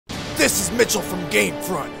this is Mitchell from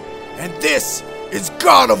GameFront, and this is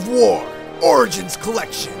God of War Origins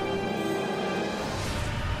Collection.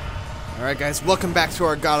 Alright guys, welcome back to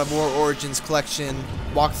our God of War Origins Collection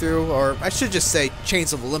walkthrough, or I should just say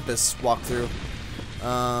Chains of Olympus walkthrough.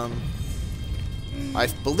 I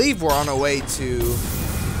believe we're on our way to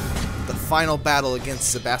the final battle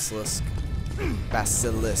against the Basilisk.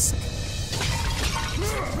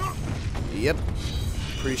 Yep,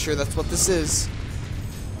 pretty sure that's what this is.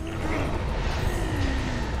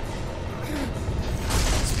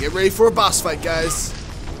 So get ready for a boss fight, guys.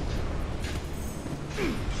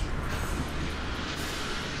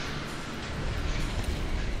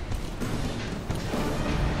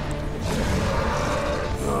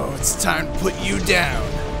 Oh, it's time to put you down.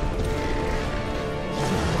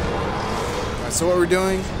 Alright, so what we're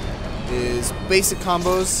doing is basic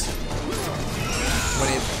combos.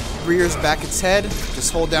 When it rears back its head,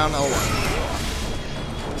 just hold down L1.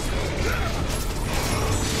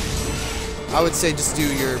 I would say just do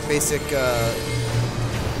your basic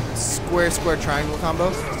square triangle combo,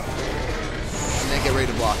 and then get ready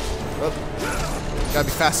to block. Oh, gotta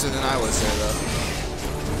be faster than I was there though.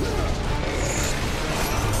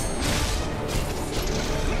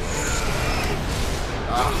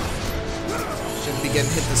 Shouldn't be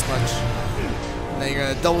getting hit this much. And then you're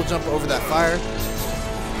gonna double jump over that fire.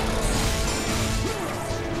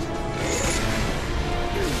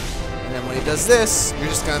 And then when he does this, you're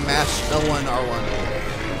just gonna mash L1, R1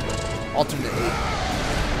 alternately.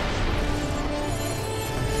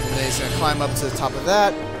 And then he's gonna climb up to the top of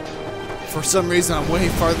that. For some reason, I'm way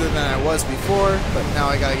farther than I was before, but now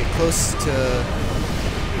I gotta get close to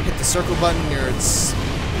hit the circle button near its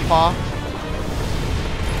paw.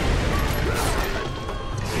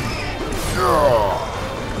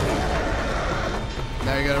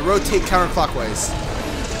 Now you're gonna rotate counterclockwise.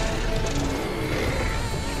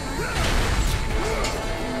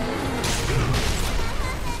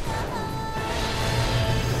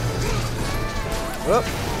 Whoop.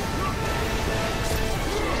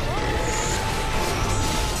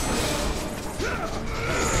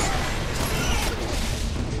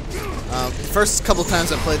 First couple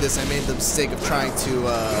times I played this, I made the mistake of trying to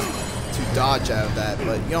dodge out of that,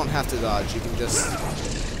 but you don't have to dodge. You can just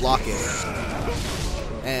block it.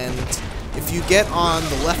 And if you get on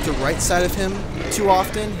the left or right side of him too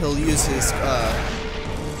often, he'll use his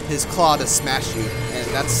claw to smash you, and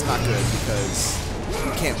that's not good because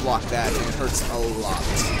you can't block that, and it hurts a lot.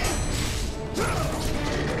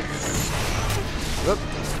 Whoop.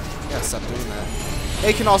 Gotta stop doing that. And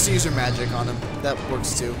you can also use your magic on him. That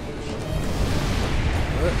works too.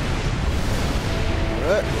 Whoop.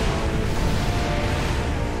 Whoop.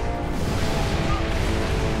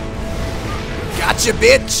 Gotcha,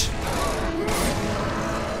 bitch!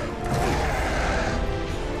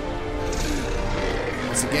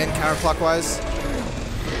 Once again, counterclockwise.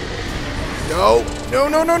 No! No,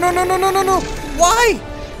 no, no, no, no, no, no, no, no! Why?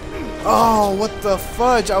 Oh, what the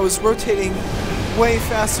fudge? I was rotating way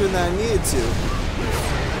faster than I needed to.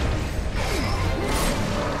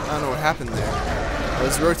 I don't know what happened there. I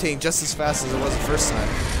was rotating just as fast as it was the first time.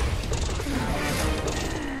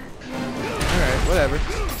 Alright, whatever.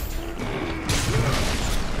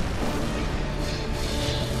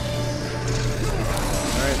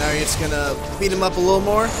 Alright, now you're just gonna beat him up a little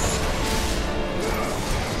more.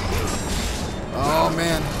 Oh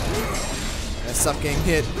man. Gotta stop getting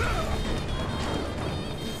hit.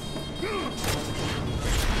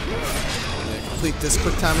 Gonna complete this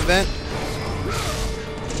quick time event.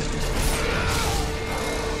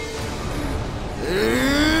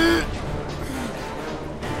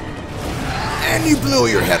 And you blew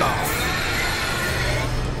your head off.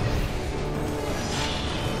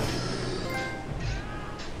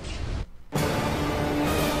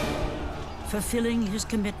 Fulfilling his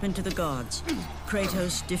commitment to the gods,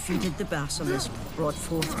 Kratos defeated the Basilisk brought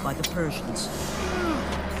forth by the Persians.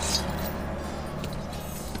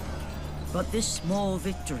 But this small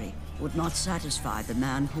victory would not satisfy the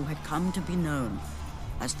man who had come to be known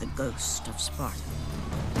as the Ghost of Sparta.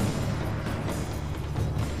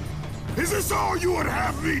 Is this all you would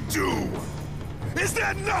have me do? Is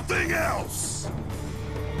there nothing else?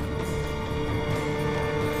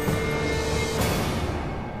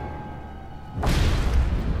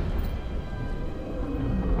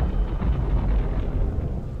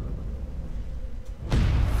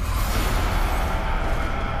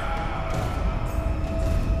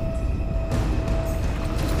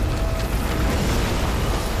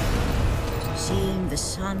 Seeing the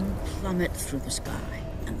sun plummet through the sky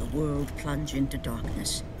and the world plunge into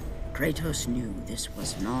darkness, Kratos knew this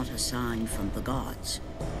was not a sign from the gods.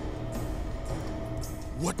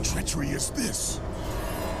 What treachery is this?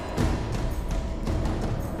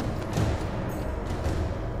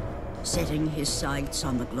 Setting his sights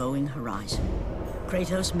on the glowing horizon,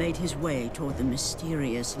 Kratos made his way toward the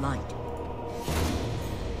mysterious light.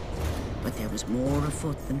 But there was more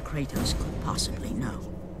afoot than Kratos could possibly know.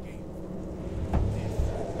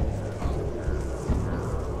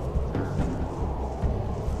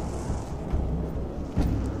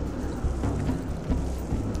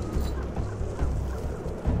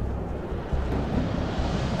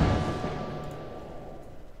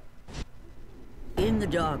 In the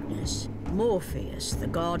darkness, Morpheus, the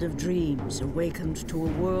god of dreams, awakened to a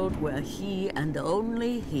world where he and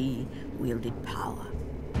only he wielded power.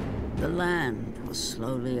 The land was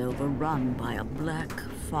slowly overrun by a black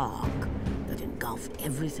fog that engulfed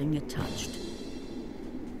everything it touched.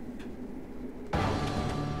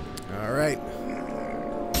 All right.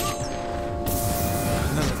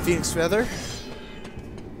 Another Phoenix Feather.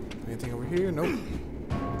 Anything over here? Nope.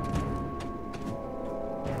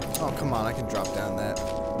 Oh, come on, I can drop down that.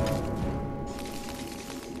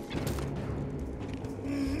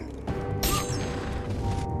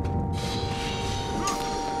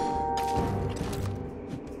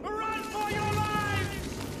 Run for your lives!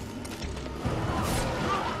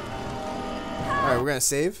 Alright, we're gonna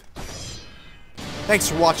save. Thanks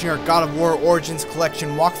for watching our God of War Origins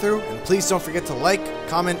Collection walkthrough, and please don't forget to like,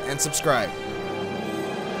 comment, and subscribe.